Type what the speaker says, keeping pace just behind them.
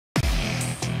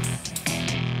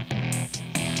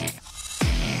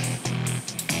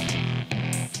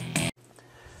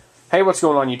Hey, what's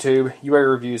going on YouTube? UA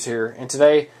Reviews here, and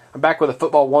today I'm back with a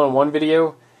football 1-on-1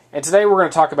 video, and today we're going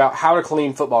to talk about how to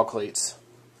clean football cleats.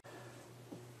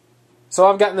 So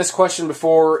I've gotten this question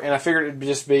before, and I figured it'd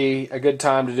just be a good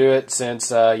time to do it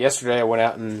since yesterday I went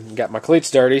out and got my cleats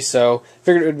dirty, so I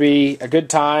figured it would be a good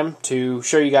time to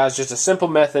show you guys just a simple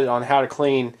method on how to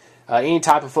clean any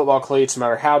type of football cleats, no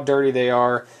matter how dirty they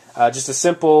are. Just a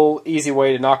simple, easy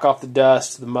way to knock off the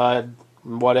dust, the mud,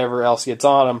 and whatever else gets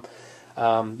on them.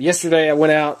 Yesterday I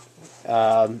went out,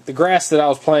 the grass that I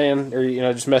was playing,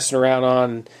 or just messing around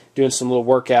on, doing some little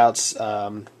workouts,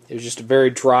 it was just a very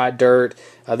dry dirt.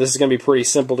 This is going to be pretty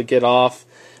simple to get off.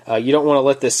 You don't want to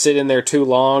let this sit in there too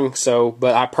long,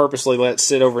 but I purposely let it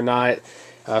sit overnight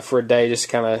for a day just to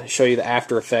kind of show you the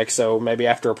after effects. So maybe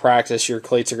after a practice your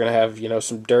cleats are going to have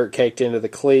some dirt caked into the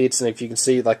cleats, and if you can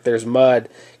see, like, there's mud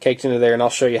caked into there, and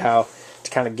I'll show you how to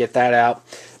kind of get that out.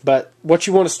 But what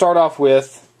you want to start off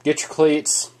with, get your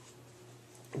cleats,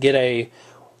 get a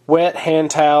wet hand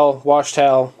towel, wash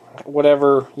towel,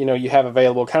 whatever you have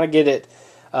available. Kind of get it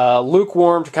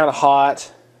lukewarm to kind of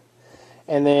hot,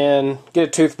 and then get a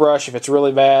toothbrush if it's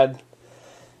really bad,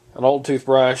 an old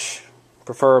toothbrush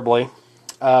preferably.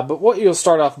 But what you'll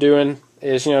start off doing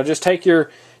is just take your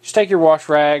wash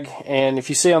rag, and if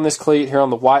you see on this cleat here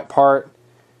on the white part,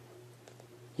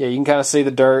 yeah, you can kind of see the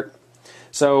dirt.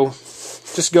 So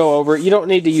just go over it. You don't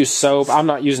need to use soap. I'm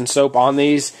not using soap on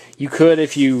these. You could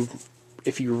if you're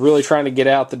really trying to get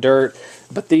out the dirt,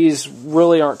 but these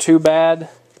really aren't too bad.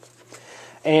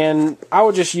 And I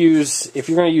would just use, if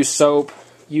you're going to use soap,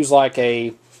 use like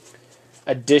a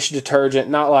dish detergent,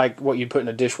 not like what you'd put in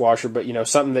a dishwasher, but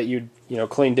something that you'd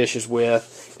clean dishes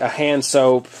with. A hand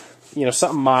soap,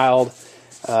 something mild.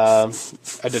 A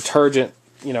detergent,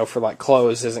 for like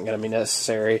clothes isn't going to be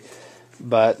necessary,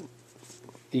 but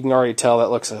you can already tell that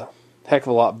looks a heck of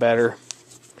a lot better.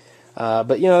 But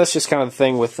that's just kind of the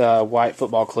thing with white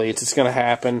football cleats. It's going to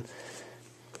happen.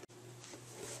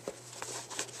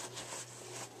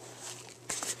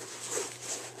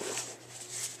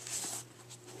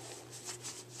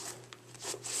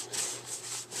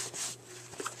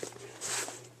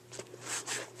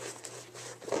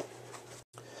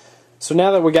 So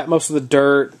now that we got most of the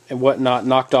dirt and whatnot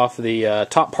knocked off the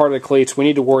top part of the cleats, we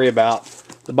need to worry about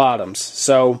the bottoms.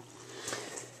 So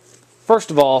first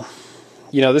of all,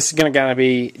 this is going to kind of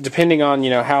be, depending on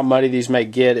how muddy these may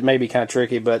get, it may be kind of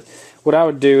tricky, but what I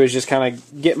would do is just kind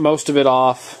of get most of it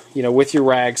off, with your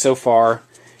rag so far.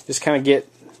 Just kind of get,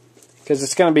 because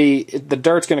it's going to be, the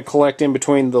dirt's going to collect in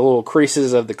between the little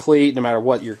creases of the cleat, no matter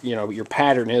what your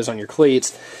pattern is on your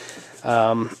cleats.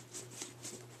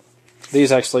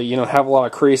 These actually, have a lot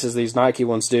of creases, these Nike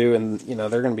ones do, and,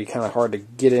 they're going to be kind of hard to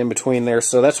get in between there.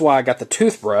 So that's why I got the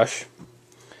toothbrush.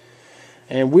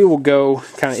 And we will go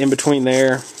kind of in between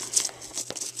there.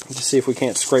 Just see if we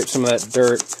can't scrape some of that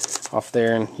dirt off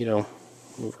there, and,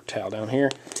 move our towel down here.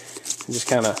 And just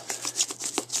kind of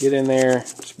get in there,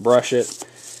 just brush it.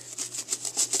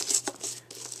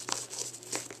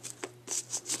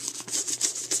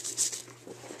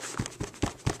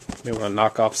 Maybe want to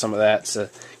knock off some of that so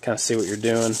kind of see what you're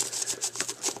doing.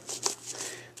 This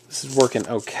is working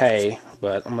okay,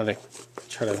 but I'm going to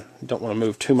try to, don't want to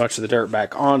move too much of the dirt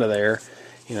back onto there,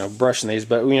 brushing these.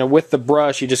 But, with the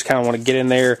brush, you just kind of want to get in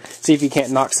there, see if you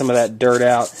can't knock some of that dirt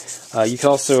out. You can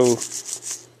also,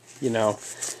 you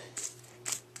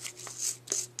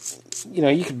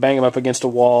could bang them up against a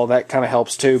wall. That kind of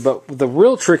helps too. But the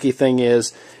real tricky thing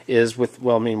is with,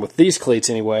 with these cleats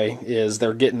anyway, is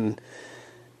they're getting,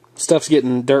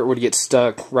 dirt would get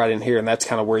stuck right in here, and that's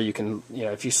kind of where you can,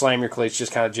 if you slam your cleats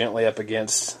just kind of gently up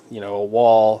against, a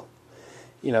wall,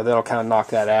 that'll kind of knock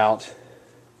that out.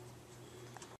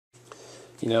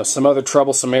 Some other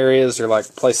troublesome areas are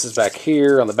like places back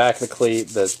here on the back of the cleat.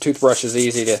 The toothbrush is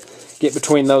easy to get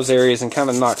between those areas and kind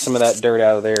of knock some of that dirt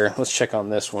out of there. Let's check on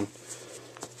this one.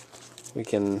 We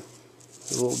can,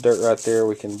 a little dirt right there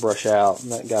we can brush out,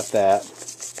 and that got that.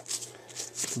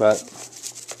 But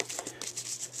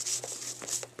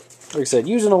like I said,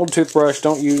 use an old toothbrush.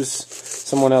 Don't use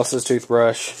someone else's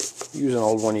toothbrush. Use an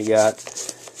old one you got.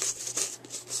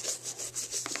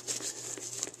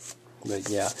 But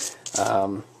yeah,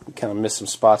 kind of missed some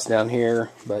spots down here.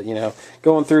 But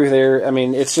going through there, I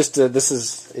mean, it's just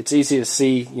it's easy to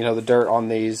see the dirt on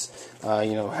these.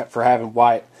 For having a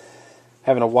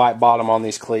white bottom on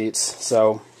these cleats.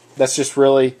 So that's just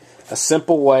really a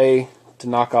simple way to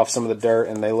knock off some of the dirt,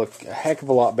 and they look a heck of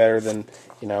a lot better than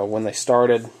when they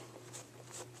started.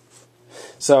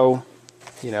 So,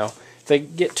 if they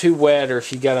get too wet, or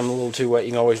if you got them a little too wet,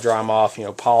 you can always dry them off,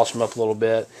 polish them up a little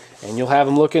bit, and you'll have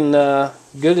them looking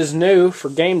good as new for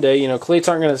game day. Cleats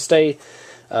aren't going to stay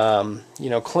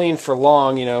clean for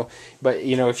long, but,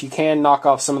 if you can knock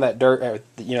off some of that dirt, at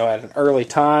an early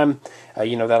time,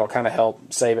 that'll kind of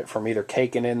help save it from either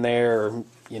caking in there or,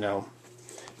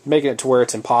 making it to where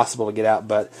it's impossible to get out.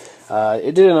 But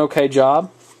it did an okay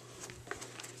job.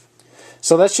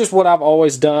 So that's just what I've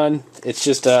always done. It's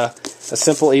just a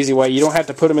simple, easy way. You don't have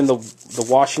to put them in the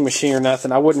washing machine or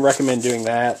nothing. I wouldn't recommend doing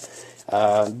that.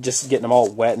 Just getting them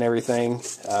all wet and everything.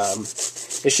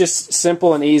 It's just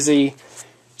simple and easy.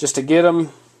 Just to get them,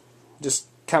 just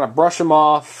kind of brush them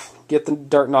off, get the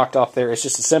dirt knocked off there. It's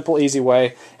just a simple, easy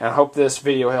way, and I hope this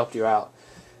video helped you out.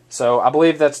 So I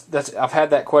believe that's I've had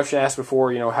that question asked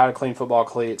before, how to clean football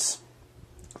cleats.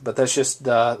 But that's just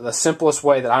the simplest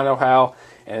way that I know how,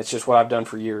 and it's just what I've done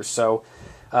for years. So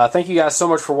thank you guys so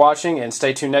much for watching, and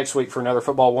stay tuned next week for another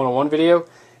Football 101 video,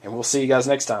 and we'll see you guys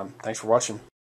next time. Thanks for watching.